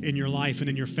idolatry in your life and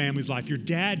in your family's life. Your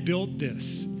dad built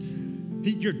this.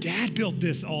 Your dad built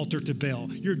this altar to Baal.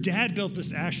 Your dad built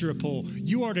this Asherah pole.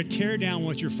 You are to tear down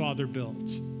what your father built.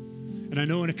 And I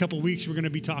know in a couple weeks we're going to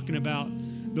be talking about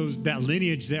that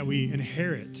lineage that we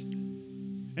inherit.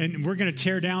 And we're going to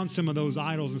tear down some of those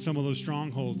idols and some of those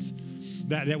strongholds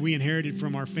that we inherited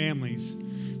from our families.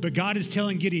 But God is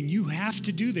telling Gideon, you have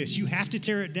to do this. You have to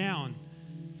tear it down.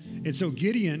 And so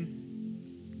Gideon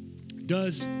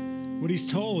does what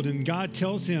he's told, and God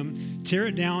tells him, tear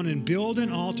it down and build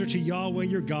an altar to Yahweh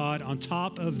your God on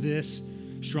top of this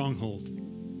stronghold.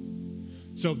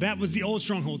 So that was the old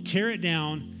stronghold. Tear it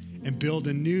down and build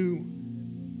a new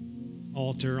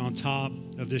altar on top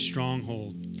of this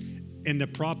stronghold in the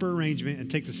proper arrangement, and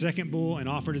take the second bull and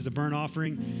offer it as a burnt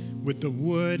offering with the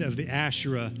wood of the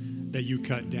Asherah that you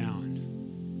cut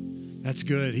down. That's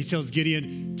good. He tells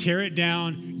Gideon, tear it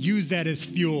down, use that as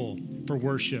fuel for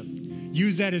worship.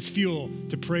 Use that as fuel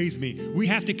to praise me. We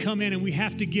have to come in and we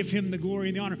have to give him the glory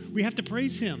and the honor. We have to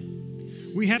praise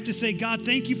him. We have to say, God,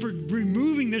 thank you for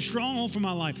removing this stronghold from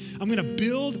my life. I'm going to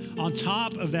build on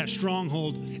top of that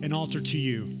stronghold an altar to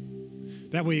you.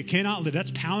 That way it cannot live.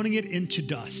 That's pounding it into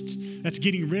dust. That's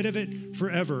getting rid of it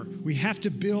forever. We have to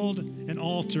build an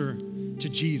altar to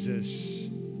Jesus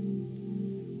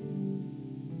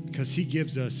because he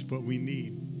gives us what we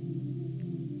need.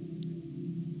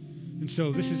 And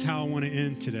so this is how I want to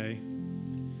end today.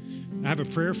 I have a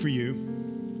prayer for you.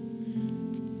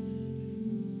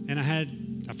 And I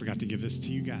forgot to give this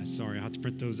to you guys. Sorry, I'll have to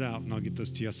print those out and I'll get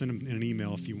those to you. I'll send them in an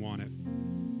email if you want it.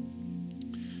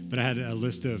 But I had a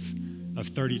list of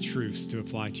 30 truths to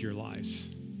apply to your lives.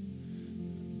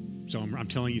 So I'm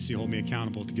telling you so you hold me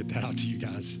accountable to get that out to you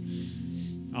guys.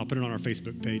 I'll put it on our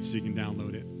Facebook page so you can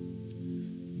download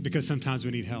it. Because sometimes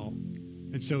we need help.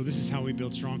 And so this is how we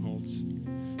build strongholds.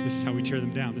 This is how we tear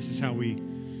them down. This is how we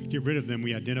get rid of them.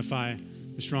 We identify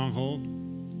the stronghold.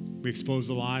 We expose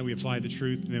the lie. We apply the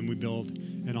truth. And then we build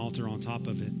an altar on top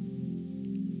of it.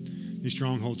 These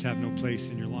strongholds have no place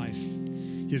in your life.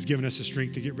 He has given us the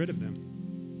strength to get rid of them.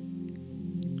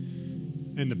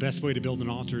 And the best way to build an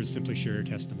altar is simply share your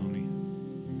testimony.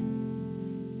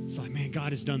 It's like, man,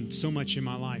 God has done so much in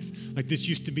my life. Like this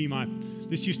used to be my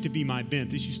bent. This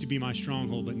used to be my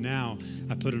stronghold. But now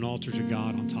I put an altar to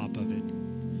God on top of it.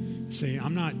 Say,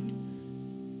 I'm not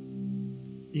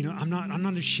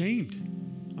ashamed.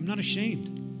 I'm not ashamed.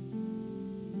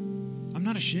 I'm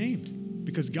not ashamed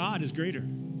because God is greater.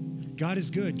 God is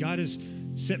good. God has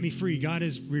set me free. God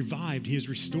has revived. He has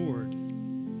restored.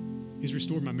 He's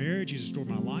restored my marriage. He's restored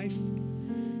my life.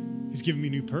 He's given me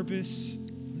new purpose.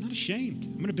 I'm not ashamed.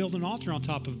 I'm going to build an altar on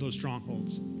top of those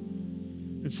strongholds.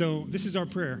 And so this is our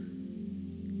prayer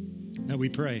that we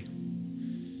pray.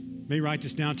 Maybe write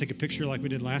this down, take a picture like we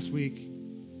did last week.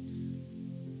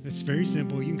 It's very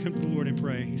simple. You can come to the Lord and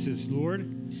pray. He says,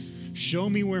 Lord, show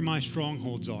me where my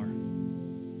strongholds are.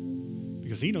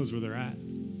 Because he knows where they're at.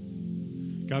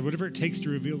 God, whatever it takes to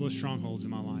reveal those strongholds in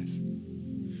my life.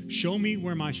 Show me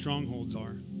where my strongholds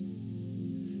are.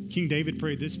 King David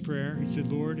prayed this prayer. He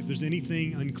said, Lord, if there's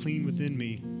anything unclean within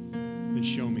me, then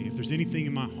show me. If there's anything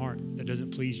in my heart that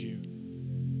doesn't please you,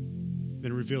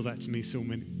 then reveal that to me so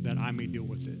that I may deal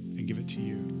with it and give it to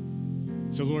you.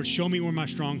 So, Lord, show me where my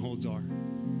strongholds are.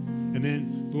 And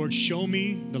then, Lord, show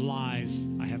me the lies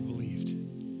I have believed.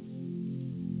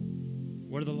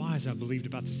 What are the lies I've believed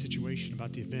about the situation,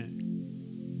 about the event?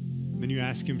 And then you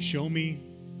ask him, show me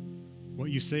what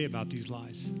you say about these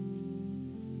lies.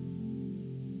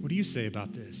 What do you say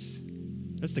about this?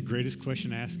 That's the greatest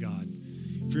question to ask God.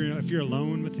 If you're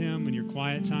alone with him in your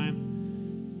quiet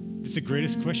time, it's the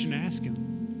greatest question to ask him.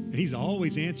 And he's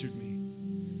always answered me.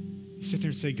 You sit there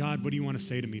and say, God, what do you want to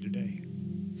say to me today?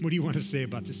 What do you want to say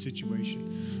about this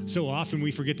situation? So often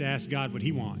we forget to ask God what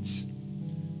he wants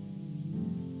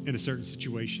in a certain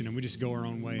situation, and we just go our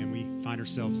own way and we find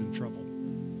ourselves in trouble.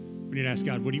 We need to ask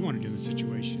God, what do you want to do in this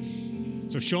situation?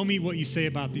 So show me what you say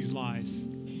about these lies.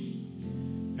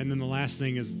 And then the last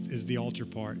thing is the altar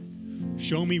part.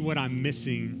 Show me what I'm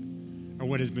missing or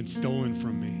what has been stolen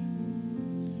from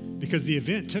me. Because the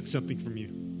event took something from you.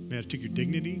 It might have took your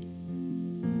dignity.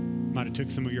 Might have took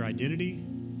some of your identity.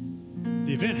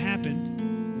 The event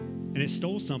happened and it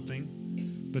stole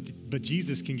something, but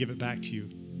Jesus can give it back to you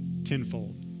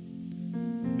tenfold.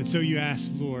 And so you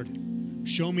ask, Lord,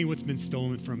 show me what's been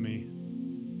stolen from me.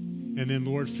 And then,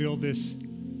 Lord, fill this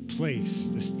place,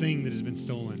 this thing that has been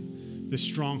stolen, this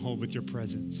stronghold with your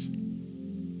presence.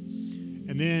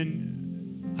 And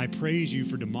then I praise you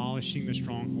for demolishing the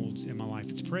strongholds in my life.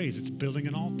 It's praise. It's building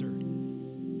an altar.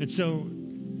 And so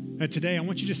today I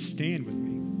want you to just stand with me.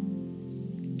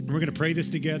 And we're going to pray this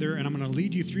together, and I'm going to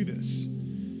lead you through this.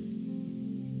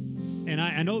 And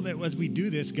I know that as we do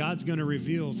this, God's going to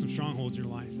reveal some strongholds in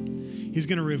your life. He's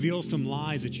going to reveal some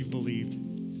lies that you've believed.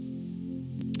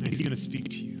 And he's going to speak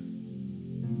to you.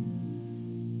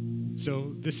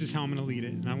 So this is how I'm going to lead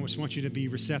it. And I just want you to be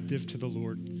receptive to the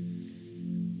Lord.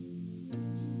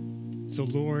 So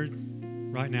Lord,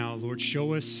 right now, Lord,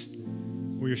 show us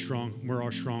where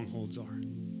our strongholds are.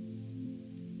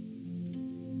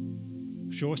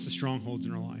 Show us the strongholds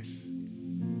in our life.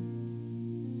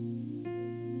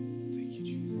 Thank you,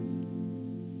 Jesus.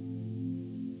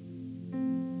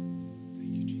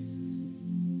 Thank you, Jesus.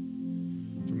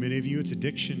 For many of you, it's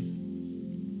addiction.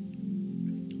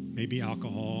 Maybe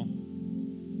alcohol.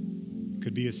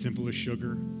 Could be as simple as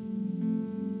sugar.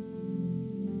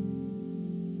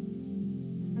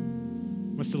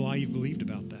 What's the lie you've believed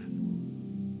about that?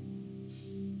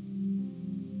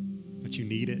 That you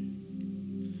need it,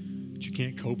 that you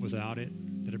can't cope without it,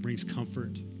 that it brings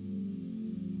comfort.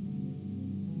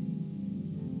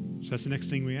 So that's the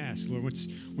next thing we ask. Lord,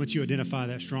 once you identify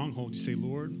that stronghold, you say,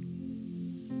 Lord,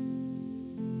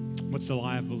 what's the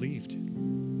lie I've believed?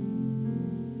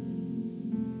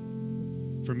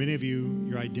 For many of you,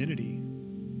 your identity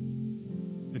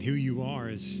and who you are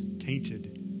is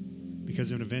tainted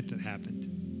because of an event that happened.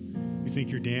 You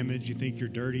think you're damaged, you think you're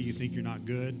dirty, you think you're not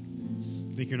good,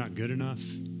 you think you're not good enough.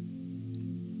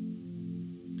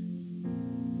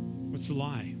 What's the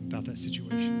lie about that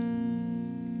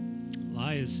situation? The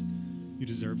lie is you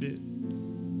deserved it.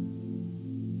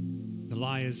 The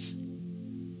lie is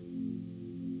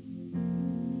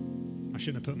I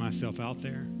shouldn't have put myself out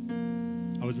there.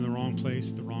 I was in the wrong place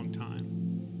at the wrong time.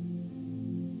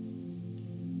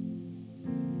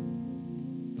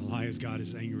 The lie is God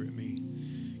is angry at me.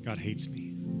 God hates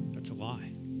me. That's a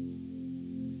lie.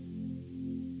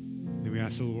 And then we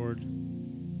ask the Lord,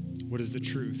 what is the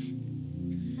truth?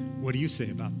 What do you say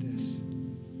about this?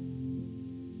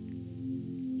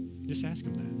 Just ask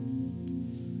him that.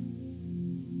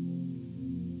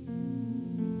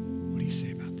 What do you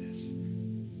say about this?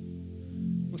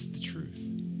 What's the truth?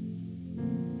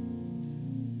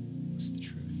 What's the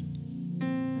truth?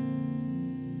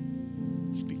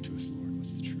 Speak to us, Lord.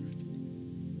 What's the truth?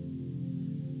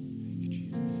 Thank you,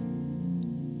 Jesus.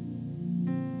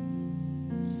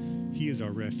 He is our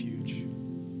refuge.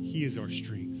 He is our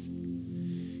strength.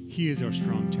 He is our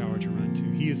strong tower to run to.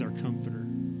 He is our comforter.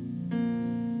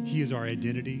 He is our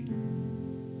identity.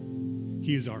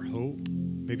 He is our hope.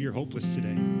 Maybe you're hopeless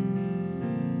today.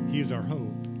 He is our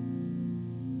hope.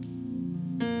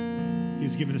 He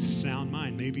has given us a sound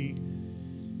mind. Maybe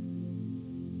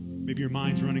your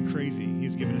mind's running crazy. He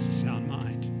has given us a sound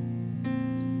mind.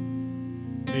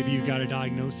 Maybe you've got a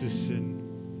diagnosis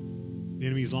and the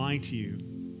enemy's lying to you.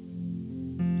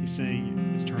 He's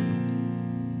saying it's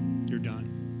terminal. You're done.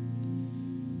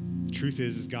 The truth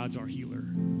is God's our healer.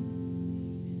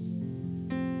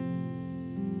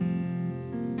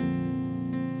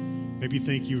 Maybe you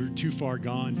think you're too far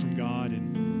gone from God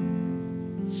and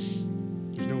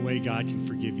there's no way God can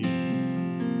forgive you.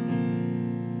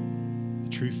 The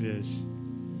truth is,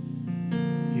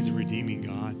 he's a redeeming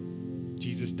God.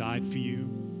 Jesus died for you.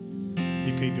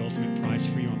 He paid the ultimate price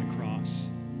for you on the cross.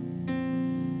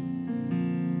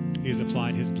 He has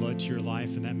applied his blood to your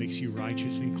life, and that makes you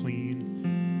righteous and clean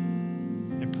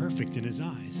and perfect in his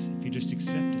eyes if you just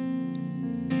accept it.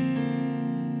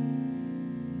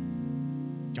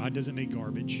 God doesn't make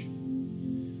garbage.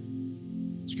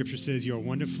 Scripture says you are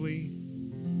wonderfully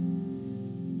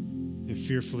and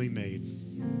fearfully made.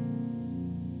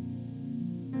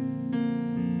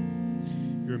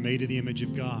 You are made in the image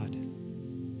of God.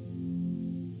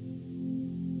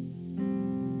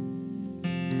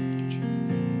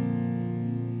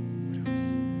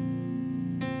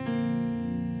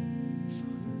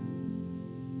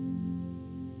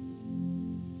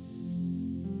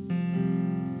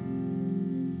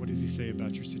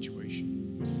 About your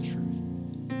situation. What's the truth?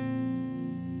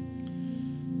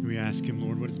 And we ask him,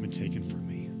 Lord, what has been taken from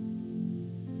me?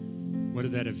 What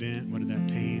did that event, what did that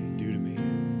pain do to me?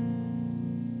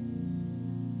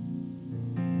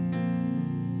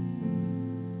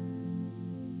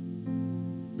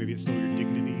 Maybe it stole your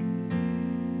dignity.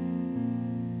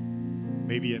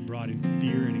 Maybe it brought in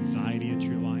fear and anxiety into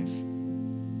your life.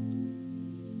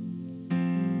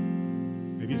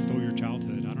 Maybe it stole your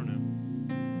childhood. I don't know.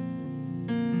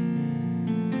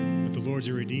 The Lord's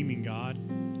a redeeming God.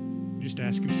 You just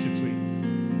ask him simply,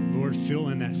 Lord, fill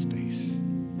in that space.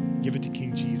 Give it to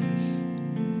King Jesus.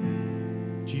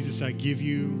 Jesus, I give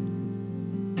you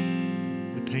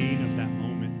the pain of that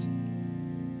moment.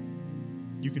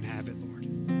 You can have it, Lord.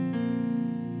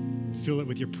 Fill it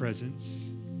with your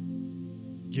presence.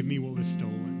 Give me what was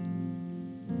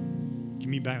stolen. Give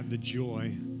me back the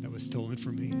joy that was stolen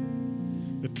from me,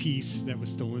 the peace that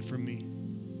was stolen from me.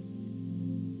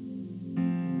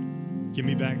 Give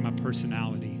me back my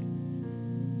personality.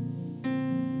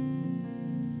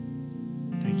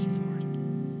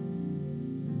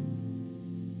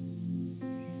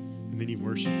 then you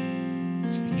worship him.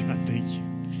 Say, God, thank you.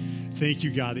 Thank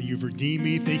you, God, that you've redeemed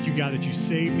me. Thank you, God, that you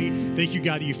saved me. Thank you,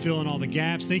 God, that you fill in all the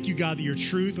gaps. Thank you, God, that your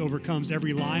truth overcomes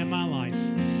every lie in my life.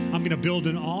 I'm going to build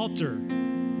an altar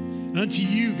unto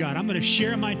you, God. I'm going to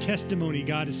share my testimony,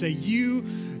 God, to say you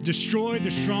destroyed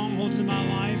the strongholds in my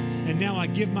life, and now I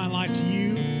give my life to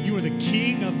you. You are the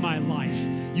king of my life.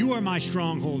 You are my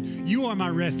stronghold. You are my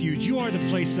refuge. You are the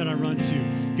place that I run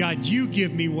to. God, you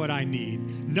give me what I need.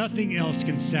 Nothing else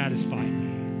can satisfy me.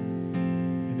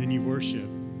 And then you worship.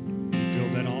 You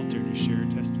build that altar and you share your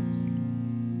testimony.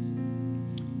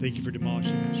 Thank you for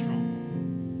demolishing that stronghold.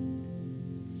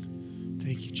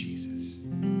 Thank you, Jesus.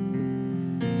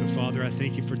 So, Father, I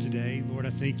thank you for today. Lord, I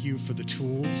thank you for the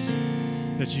tools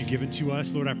that you've given to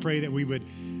us. Lord, I pray that we would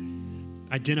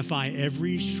identify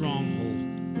every stronghold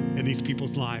in these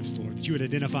people's lives, Lord, that you would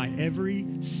identify every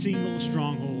single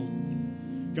stronghold,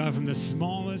 God, from the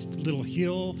smallest little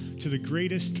hill to the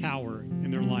greatest tower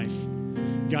in their life,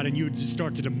 God, and you would just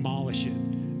start to demolish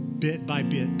it bit by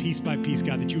bit, piece by piece,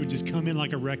 God, that you would just come in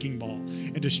like a wrecking ball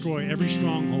and destroy every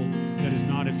stronghold that is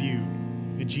not of you.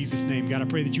 In Jesus' name, God, I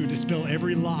pray that you would dispel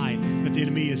every lie that the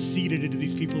enemy has seeded into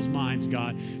these people's minds,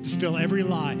 God. Dispel every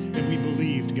lie that we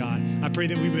believed, God. I pray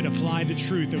that we would apply the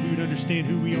truth, that we would understand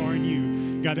who we are in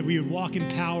you, God, that we would walk in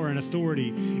power and authority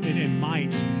and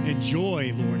might and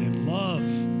joy, Lord, and love.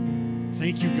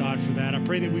 Thank you, God, for that. I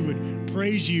pray that we would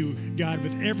praise you, God,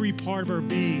 with every part of our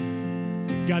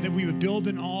being. God, that we would build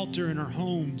an altar in our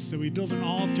homes, that we build an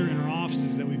altar in our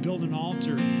offices, that we build an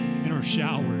altar in our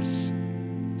showers.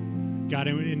 God,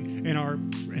 and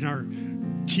our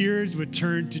tears would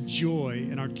turn to joy,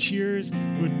 and our tears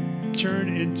would turn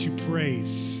into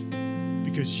praise,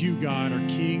 because you, God, are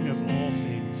King of all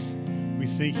things. We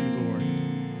thank you, Lord,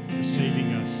 for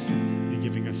saving us and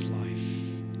giving us life.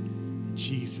 In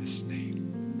Jesus'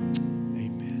 name,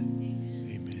 amen.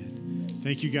 Amen.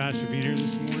 Thank you, guys, for being here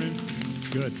this morning.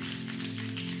 Good.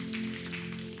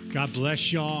 God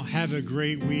bless y'all. Have a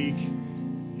great week,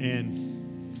 and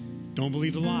don't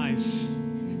believe the lies.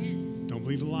 Amen. Don't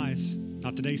believe the lies.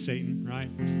 Not today, Satan, right?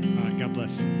 All right, God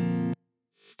bless.